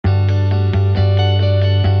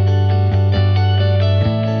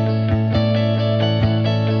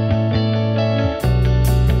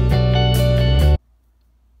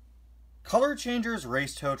Color Changers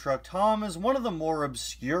Race Tow Truck Tom is one of the more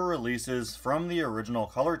obscure releases from the original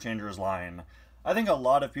Color Changers line. I think a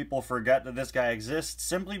lot of people forget that this guy exists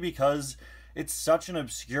simply because it's such an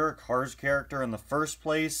obscure Cars character in the first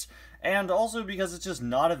place, and also because it's just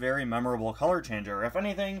not a very memorable color changer. If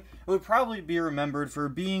anything, it would probably be remembered for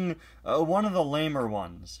being one of the lamer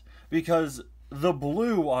ones, because the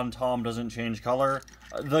blue on Tom doesn't change color,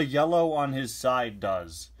 the yellow on his side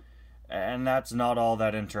does. And that's not all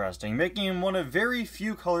that interesting, making him one of very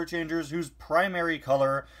few color changers whose primary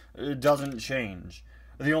color doesn't change.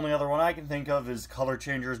 The only other one I can think of is Color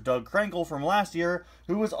Changers Doug Krenkel from last year,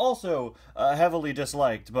 who was also heavily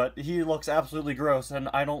disliked, but he looks absolutely gross, and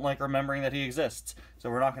I don't like remembering that he exists, so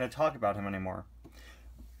we're not going to talk about him anymore.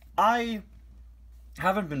 I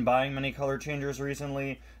haven't been buying many color changers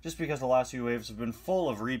recently, just because the last few waves have been full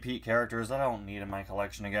of repeat characters that I don't need in my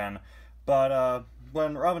collection again. But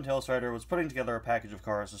when Robin Tailstrider was putting together a package of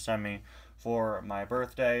cars to send me for my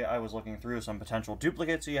birthday, I was looking through some potential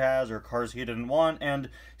duplicates he has or cars he didn't want, and he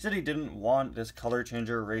said he didn't want this Color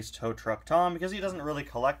Changer Race Tow Truck Tom because he doesn't really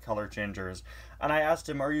collect color changers. And I asked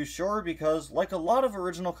him, are you sure? Because like a lot of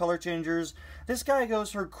original color changers, this guy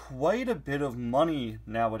goes for quite a bit of money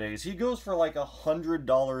nowadays. He goes for like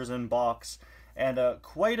 $100 in box, and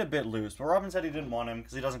quite a bit loose. But Robin said he didn't want him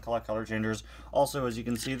because he doesn't collect color changers. Also, as you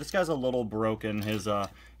can see, this guy's a little broken. His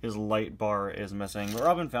light bar is missing. But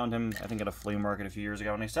Robin found him, I think, at a flea market a few years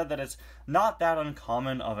ago, and he said that it's not that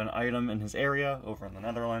uncommon of an item in his area over in the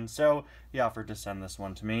Netherlands. So he offered to send this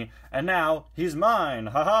one to me, and now he's mine.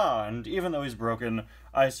 Haha! And even though he's broken,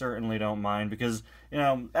 I certainly don't mind because, you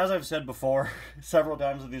know, as I've said before several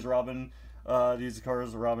times with these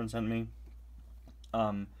cars Robin sent me,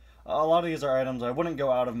 a lot of these are items I wouldn't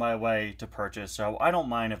go out of my way to purchase, so I don't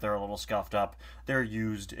mind if they're a little scuffed up. They're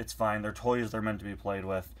used, it's fine. They're toys, they're meant to be played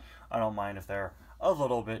with. I don't mind if they're a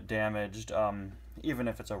little bit damaged, even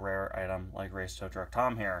if it's a rare item like Race Tow Truck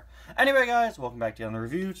Tom here. Anyway guys, welcome back to another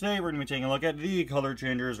review. Today we're going to be taking a look at the Color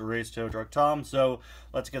Changers Race Tow Truck Tom, so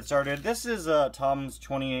let's get started. This is Tom's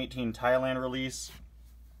 2018 Thailand release,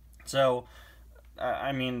 so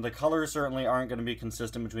I mean, the colors certainly aren't going to be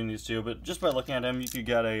consistent between these two, but just by looking at him, you could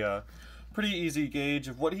get a pretty easy gauge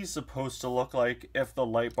of what he's supposed to look like if the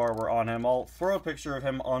light bar were on him. I'll throw a picture of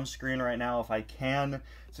him on screen right now if I can.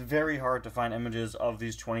 It's very hard to find images of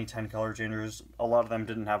these 2010 color changers. A lot of them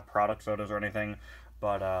didn't have product photos or anything,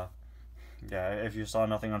 but yeah, if you saw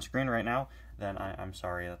nothing on screen right now, then I'm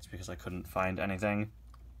sorry. That's because I couldn't find anything.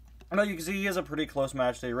 But you can see he is a pretty close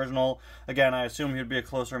match to the original. Again, I assume he would be a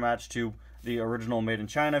closer match to the original Made in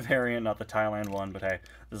China variant, not the Thailand one, but hey,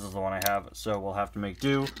 this is the one I have, so we'll have to make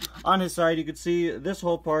do. On his side, you can see this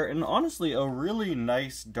whole part, and honestly, a really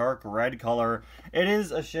nice dark red color. It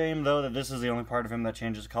is a shame, though, that this is the only part of him that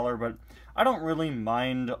changes color, but I don't really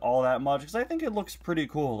mind all that much, because I think it looks pretty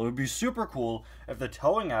cool. It would be super cool if the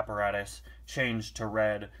towing apparatus changed to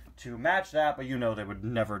red to match that, but you know they would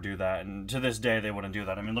never do that, and to this day, they wouldn't do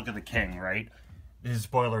that. I mean, look at the King, right? His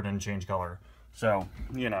spoiler didn't change color, so,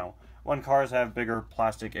 you know. When cars have bigger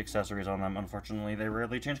plastic accessories on them, unfortunately, they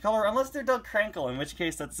rarely change color, unless they're Doug Krenkel, in which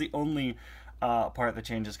case that's the only part that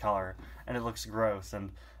changes color, and it looks gross,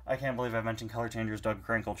 and I can't believe I mentioned Color Changers Doug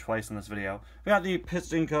Krenkel twice in this video. We got the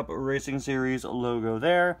Piston Cup Racing Series logo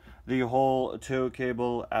there, the whole tow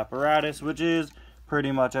cable apparatus, which is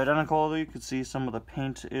pretty much identical. You can see some of the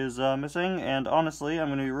paint is missing, and honestly, I'm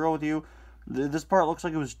going to be real with you, this part looks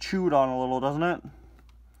like it was chewed on a little, doesn't it?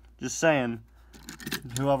 Just saying.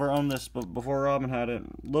 Whoever owned this before Robin had it,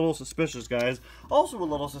 little suspicious, guys. Also a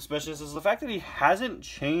little suspicious is the fact that he hasn't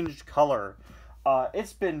changed color.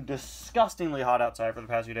 It's been disgustingly hot outside for the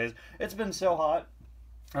past few days. It's been so hot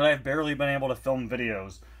that I've barely been able to film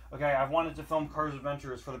videos. Okay, I've wanted to film Cars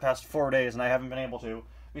Adventures for the past 4 days, and I haven't been able to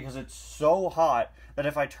because it's so hot that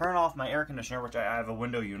if I turn off my air conditioner, which I have a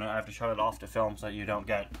window unit, I have to shut it off to film so that you don't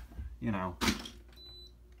get, you know,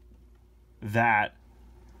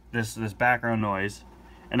 this background noise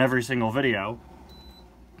in every single video.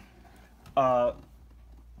 Yeah,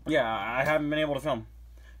 I haven't been able to film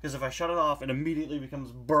because if I shut it off, it immediately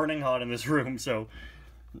becomes burning hot in this room. So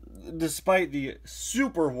despite the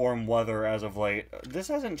super warm weather as of late, this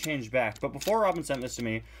hasn't changed back. But before Robin sent this to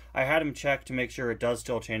me, I had him check to make sure it does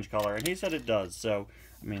still change color, and he said it does. So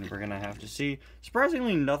I mean, we're gonna have to see.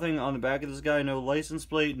 Surprisingly, nothing on the back of this guy. No license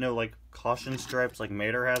plate, no like caution stripes like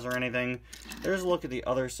Mater has or anything. There's a look at the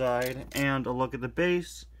other side and a look at the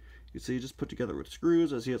base. You can see just put together with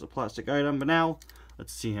screws as he has a plastic item. But now,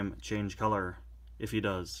 let's see him change color. If he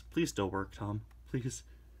does. Please still work, Tom. Please.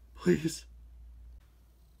 Please.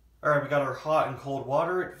 Alright, we got our hot and cold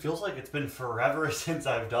water. It feels like it's been forever since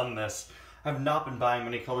I've done this. I've not been buying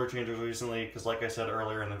many color changers recently because, like I said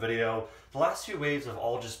earlier in the video, the last few waves have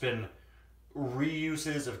all just been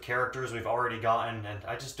reuses of characters we've already gotten, and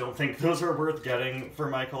I just don't think those are worth getting for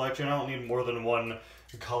my collection. I don't need more than one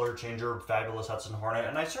color changer Fabulous Hudson Hornet,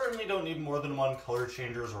 and I certainly don't need more than one color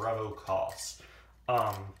changer's Revo Koss.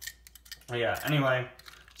 Yeah, anyway,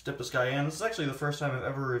 let's dip this guy in. This is actually the first time I've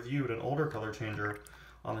ever reviewed an older color changer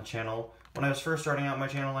on the channel. When I was first starting out my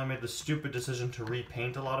channel, I made the stupid decision to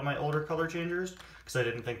repaint a lot of my older color changers because I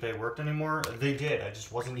didn't think they worked anymore. They did, I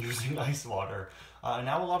just wasn't using ice water.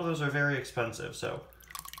 Now a lot of those are very expensive, so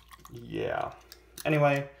yeah.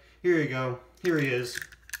 Anyway, here you go. Here he is.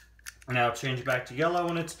 Now change back to yellow,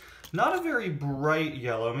 and it's not a very bright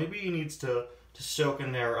yellow. Maybe he needs to soak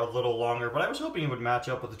in there a little longer, but I was hoping it would match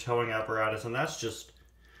up with the towing apparatus, and that's just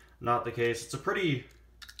not the case. It's a pretty...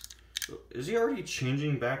 Is he already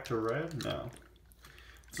changing back to red? No.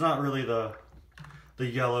 It's not really the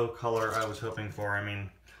yellow color I was hoping for. I mean,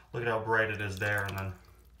 look at how bright it is there, and then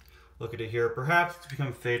look at it here. Perhaps it's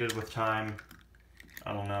become faded with time.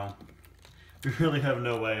 I don't know. We really have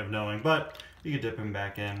no way of knowing, but you can dip him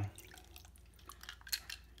back in.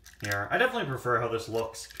 Here. I definitely prefer how this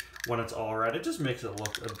looks when it's all red. It just makes it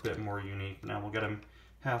look a bit more unique. Now we'll get him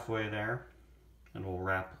halfway there, and we'll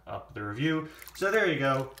wrap up the review. So there you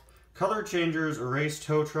go. Color Changers Race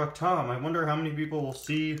Tow Truck Tom. I wonder how many people will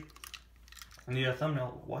see in the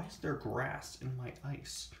thumbnail. Why is there grass in my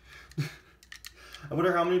ice? I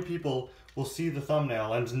wonder how many people will see the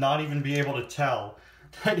thumbnail and not even be able to tell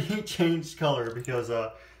that he changed color, because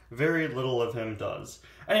very little of him does.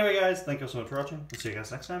 Anyway, guys, thank you so much for watching. We'll see you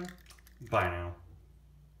guys next time. Bye now.